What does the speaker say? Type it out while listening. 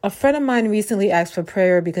A friend of mine recently asked for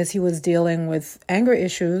prayer because he was dealing with anger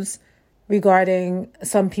issues regarding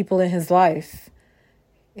some people in his life.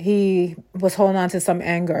 He was holding on to some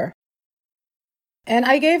anger. And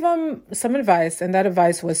I gave him some advice, and that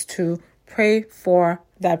advice was to pray for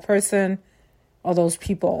that person or those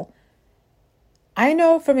people. I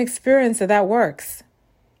know from experience that that works.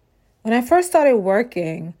 When I first started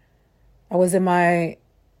working, I was in my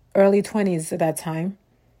early 20s at that time.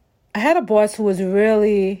 I had a boss who was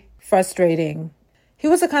really frustrating. He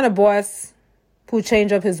was the kind of boss who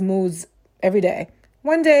changed up his moods every day.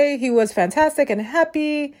 One day he was fantastic and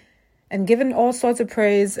happy and given all sorts of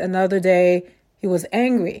praise. Another day he was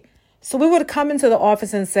angry. So we would come into the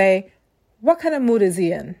office and say, what kind of mood is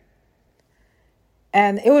he in?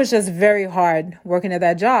 And it was just very hard working at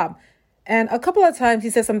that job. And a couple of times he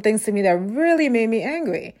said some things to me that really made me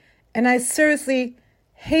angry. And I seriously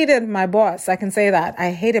hated my boss. I can say that.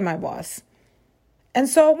 I hated my boss. And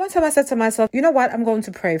so one time I said to myself, you know what? I'm going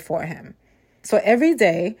to pray for him. So every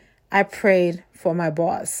day I prayed for my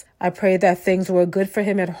boss. I prayed that things were good for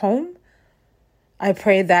him at home. I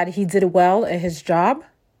prayed that he did well at his job.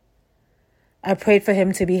 I prayed for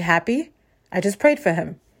him to be happy. I just prayed for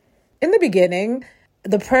him. In the beginning,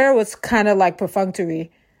 the prayer was kind of like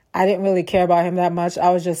perfunctory. I didn't really care about him that much.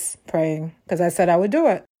 I was just praying because I said I would do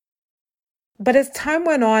it. But as time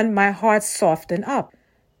went on, my heart softened up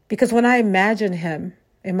because when I imagined him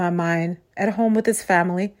in my mind at home with his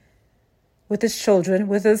family, with his children,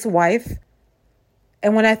 with his wife,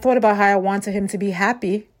 and when I thought about how I wanted him to be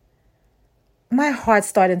happy, my heart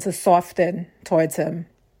started to soften towards him.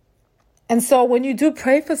 And so when you do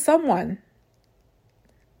pray for someone,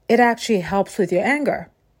 it actually helps with your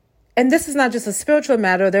anger. And this is not just a spiritual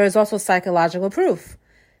matter, there is also psychological proof.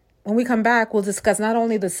 When we come back, we'll discuss not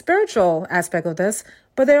only the spiritual aspect of this,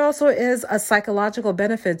 but there also is a psychological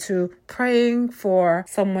benefit to praying for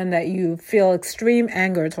someone that you feel extreme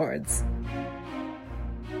anger towards.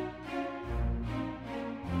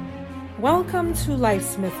 Welcome to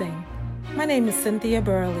Lifesmithing. My name is Cynthia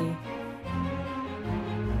Burley.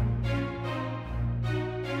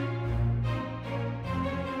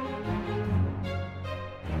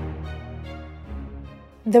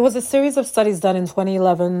 There was a series of studies done in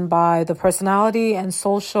 2011 by the Personality and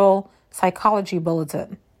Social Psychology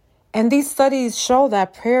Bulletin. And these studies show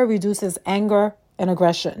that prayer reduces anger and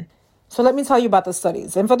aggression. So let me tell you about the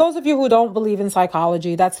studies. And for those of you who don't believe in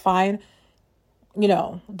psychology, that's fine. You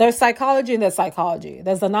know, there's psychology and there's psychology.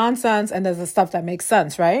 There's the nonsense and there's the stuff that makes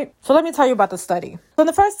sense, right? So let me tell you about the study. So in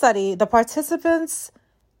the first study, the participants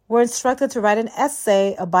were instructed to write an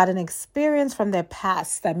essay about an experience from their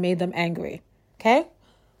past that made them angry. Okay?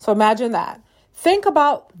 So imagine that. Think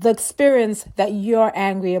about the experience that you're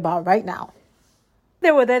angry about right now. They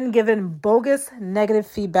were then given bogus negative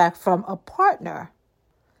feedback from a partner.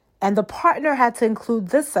 And the partner had to include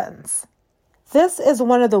this sentence. This is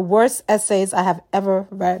one of the worst essays I have ever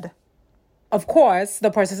read. Of course, the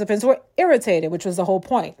participants were irritated, which was the whole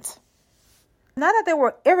point. Now that they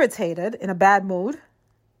were irritated, in a bad mood,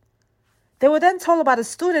 they were then told about a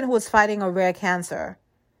student who was fighting a rare cancer.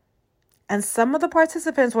 And some of the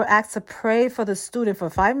participants were asked to pray for the student for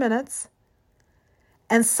 5 minutes,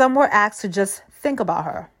 and some were asked to just think about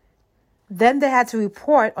her. Then they had to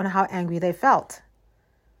report on how angry they felt.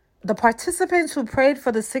 The participants who prayed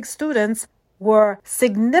for the sick students were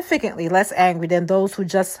significantly less angry than those who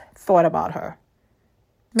just thought about her.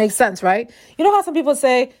 Makes sense, right? You know how some people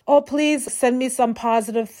say, oh, please send me some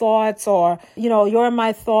positive thoughts, or, you're in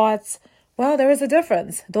my thoughts. Well, there is a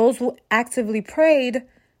difference. Those who actively prayed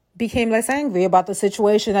became less angry about the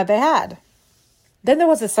situation that they had. Then there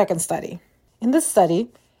was a second study. In this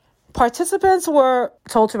study, participants were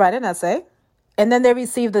told to write an essay, and then they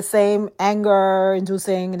received the same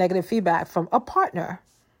anger-inducing negative feedback from a partner.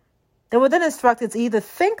 They were then instructed to either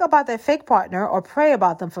think about their fake partner or pray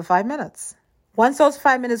about them for 5 minutes. Once those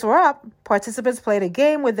 5 minutes were up, participants played a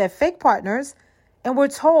game with their fake partners and were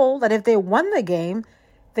told that if they won the game,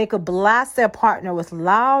 they could blast their partner with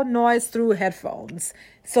loud noise through headphones.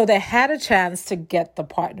 So they had a chance to get the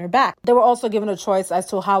partner back. They were also given a choice as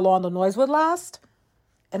to how long the noise would last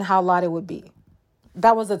and how loud it would be.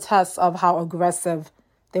 That was a test of how aggressive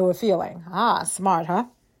they were feeling. Smart, huh?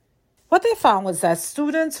 What they found was that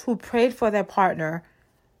students who prayed for their partner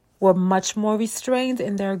were much more restrained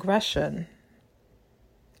in their aggression.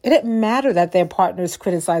 It didn't matter that their partners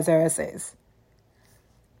criticized their essays.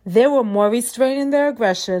 They were more restrained in their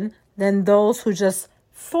aggression than those who just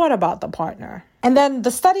thought about the partner. And then the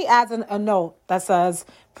study adds a note that says,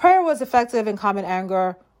 prayer was effective in calming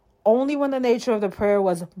anger only when the nature of the prayer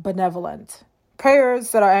was benevolent.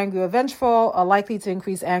 Prayers that are angry or vengeful are likely to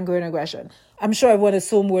increase anger and aggression. I'm sure everyone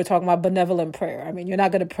assumed we were talking about benevolent prayer. I mean, you're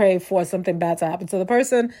not going to pray for something bad to happen to the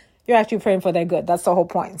person. You're actually praying for their good. That's the whole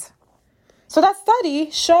point. So that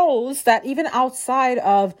study shows that even outside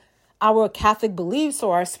of our Catholic beliefs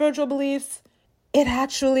or our spiritual beliefs, it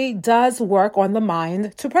actually does work on the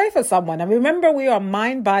mind to pray for someone. And remember, we are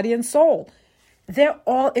mind, body, and soul. They're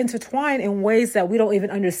all intertwined in ways that we don't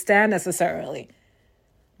even understand necessarily.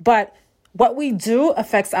 But what we do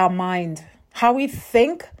affects our mind. How we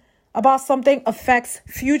think about something affects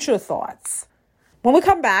future thoughts. When we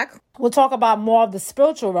come back, we'll talk about more of the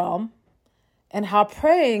spiritual realm and how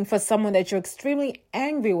praying for someone that you're extremely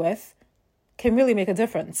angry with can really make a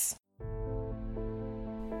difference.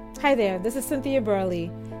 Hi there, this is Cynthia Burley.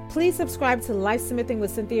 Please subscribe to Life Smithing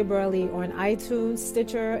with Cynthia Burley on iTunes,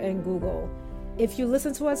 Stitcher, and Google. If you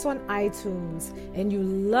listen to us on iTunes and you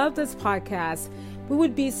love this podcast, we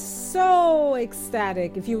would be so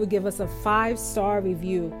ecstatic if you would give us a 5-star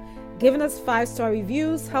review. Giving us 5-star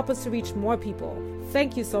reviews help us to reach more people.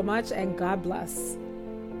 Thank you so much, and God bless.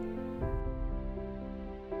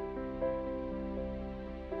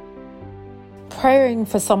 Praying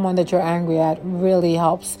for someone that you're angry at really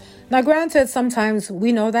helps. Now, granted, sometimes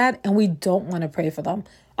we know that and we don't want to pray for them.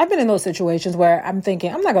 I've been in those situations where I'm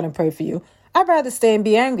thinking, I'm not going to pray for you. I'd rather stay and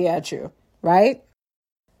be angry at you, right?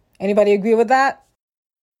 Anybody agree with that?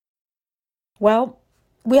 Well,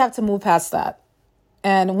 we have to move past that.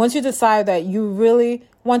 And once you decide that you really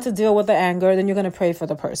want to deal with the anger, then you're going to pray for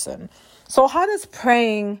the person. So how does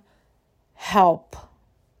praying help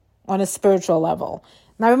on a spiritual level?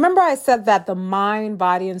 Now, remember I said that the mind,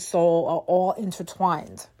 body, and soul are all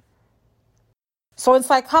intertwined. So in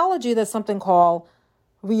psychology, there's something called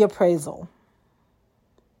reappraisal.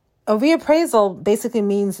 A reappraisal basically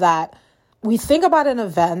means that we think about an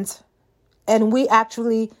event and we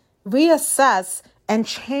actually reassess and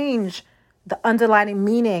change the underlying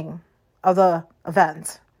meaning of the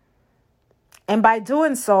event. And by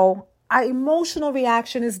doing so, our emotional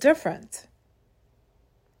reaction is different.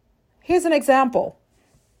 Here's an example.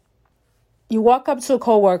 You walk up to a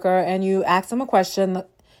coworker and you ask them a question,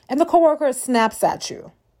 and the coworker snaps at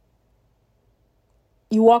you.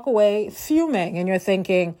 You walk away fuming and you're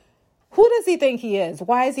thinking, who does he think he is?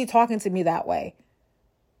 Why is he talking to me that way?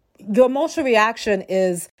 Your emotional reaction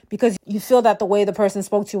is because you feel that the way the person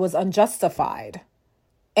spoke to you was unjustified.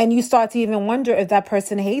 And you start to even wonder if that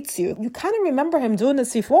person hates you. You kind of remember him doing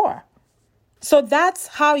this before. So that's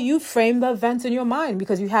how you frame the event in your mind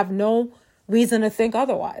because you have no reason to think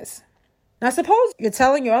otherwise. Now, suppose you're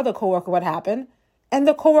telling your other coworker what happened, and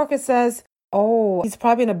the coworker says, oh, he's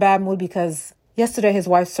probably in a bad mood because yesterday his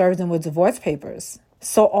wife served him with divorce papers.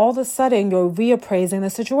 So all of a sudden, you're reappraising the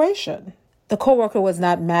situation. The coworker was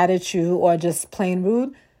not mad at you or just plain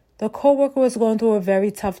rude. The coworker was going through a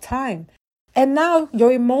very tough time. And now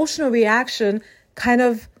your emotional reaction kind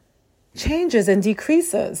of changes and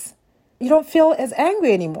decreases. You don't feel as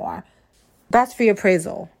angry anymore. That's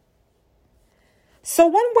reappraisal. So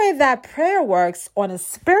one way that prayer works on a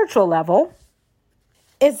spiritual level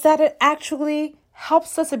is that it actually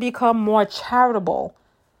helps us to become more charitable.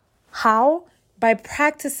 How? By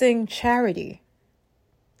practicing charity.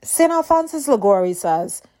 St. Alphonsus Liguori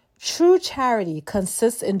says, true charity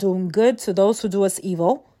consists in doing good to those who do us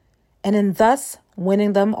evil and in thus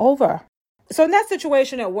winning them over. So in that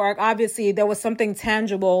situation at work, obviously there was something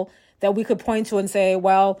tangible that we could point to and say,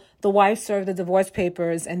 well, the wife served the divorce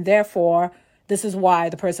papers and therefore this is why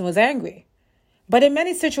the person was angry. But in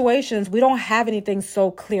many situations, we don't have anything so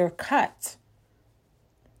clear cut.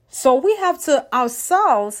 So we have to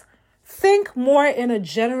ourselves think more in a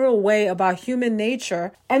general way about human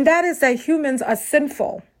nature, and that is that humans are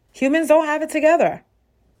sinful. Humans don't have it together.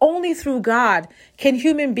 Only through God can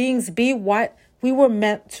human beings be what we were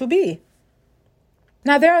meant to be.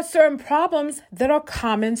 Now, there are certain problems that are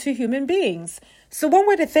common to human beings. So one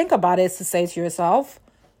way to think about it is to say to yourself,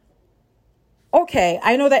 okay,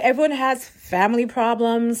 I know that everyone has family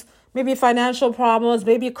problems, maybe financial problems,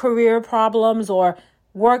 maybe career problems or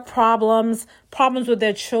work problems, problems with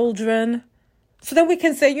their children. So then we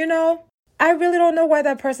can say, I really don't know why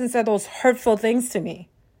that person said those hurtful things to me.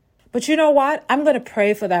 But you know what? I'm going to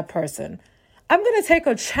pray for that person. I'm going to take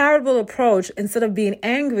a charitable approach instead of being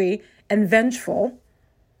angry and vengeful.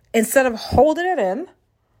 Instead of holding it in,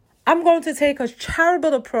 I'm going to take a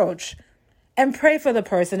charitable approach and pray for the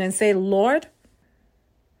person and say, Lord,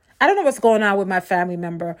 I don't know what's going on with my family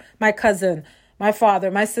member, my cousin, my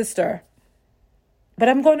father, my sister. But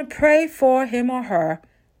I'm going to pray for him or her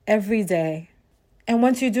every day. And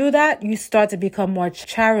once you do that, you start to become more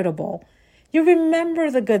charitable. You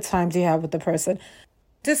remember the good times you have with the person.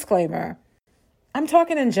 Disclaimer, I'm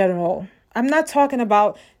talking in general. I'm not talking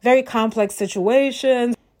about very complex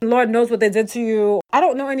situations. Lord knows what they did to you. I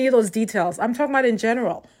don't know any of those details. I'm talking about in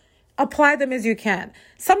general. Apply them as you can.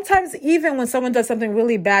 Sometimes even when someone does something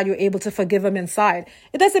really bad, you're able to forgive them inside.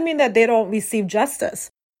 It doesn't mean that they don't receive justice.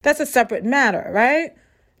 That's a separate matter, right?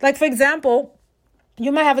 Like, for example,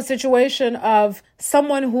 you might have a situation of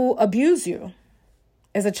someone who abused you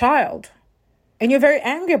as a child, and you're very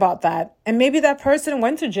angry about that. And maybe that person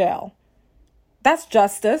went to jail. That's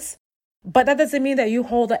justice. But that doesn't mean that you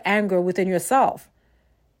hold the anger within yourself.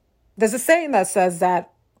 There's a saying that says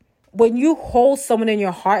that when you hold someone in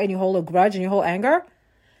your heart and you hold a grudge and you hold anger,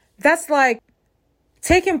 that's like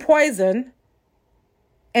taking poison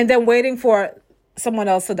and then waiting for someone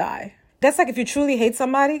else to die. That's like if you truly hate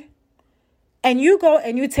somebody and you go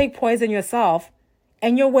and you take poison yourself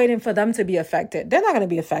and you're waiting for them to be affected. They're not going to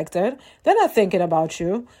be affected. They're not thinking about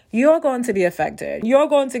you. You're going to be affected. You're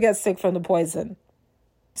going to get sick from the poison.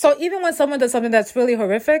 So even when someone does something that's really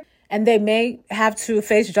horrific and they may have to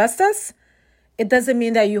face justice, it doesn't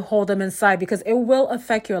mean that you hold them inside because it will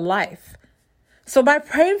affect your life. So by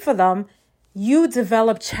praying for them, you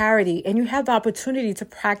develop charity and you have the opportunity to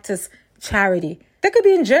practice charity. They could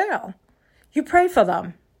be in jail. You pray for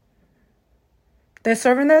them. They're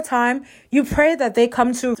serving their time. You pray that they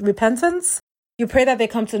come to repentance. You pray that they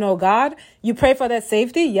come to know God. You pray for their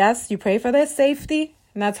safety. Yes, you pray for their safety,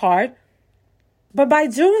 and that's hard. But by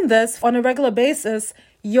doing this on a regular basis,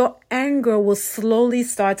 your anger will slowly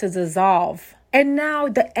start to dissolve. And now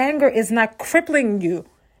the anger is not crippling you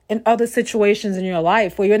in other situations in your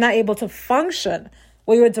life where you're not able to function,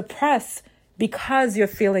 where you're depressed because you're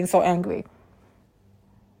feeling so angry.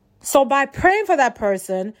 So by praying for that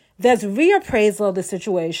person, there's reappraisal of the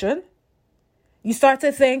situation. You start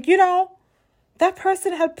to think, that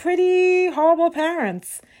person had pretty horrible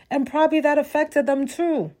parents and probably that affected them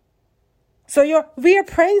too. So you're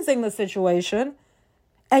reappraising the situation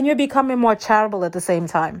and you're becoming more charitable at the same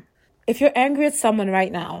time. If you're angry at someone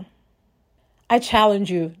right now, I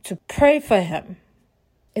challenge you to pray for him.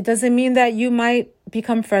 It doesn't mean that you might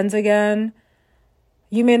become friends again.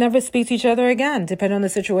 You may never speak to each other again, depending on the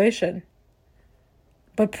situation.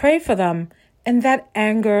 But pray for them, and that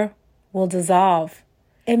anger will dissolve.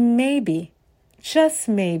 And maybe, just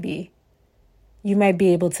maybe, you might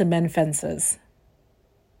be able to mend fences.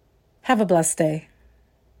 Have a blessed day.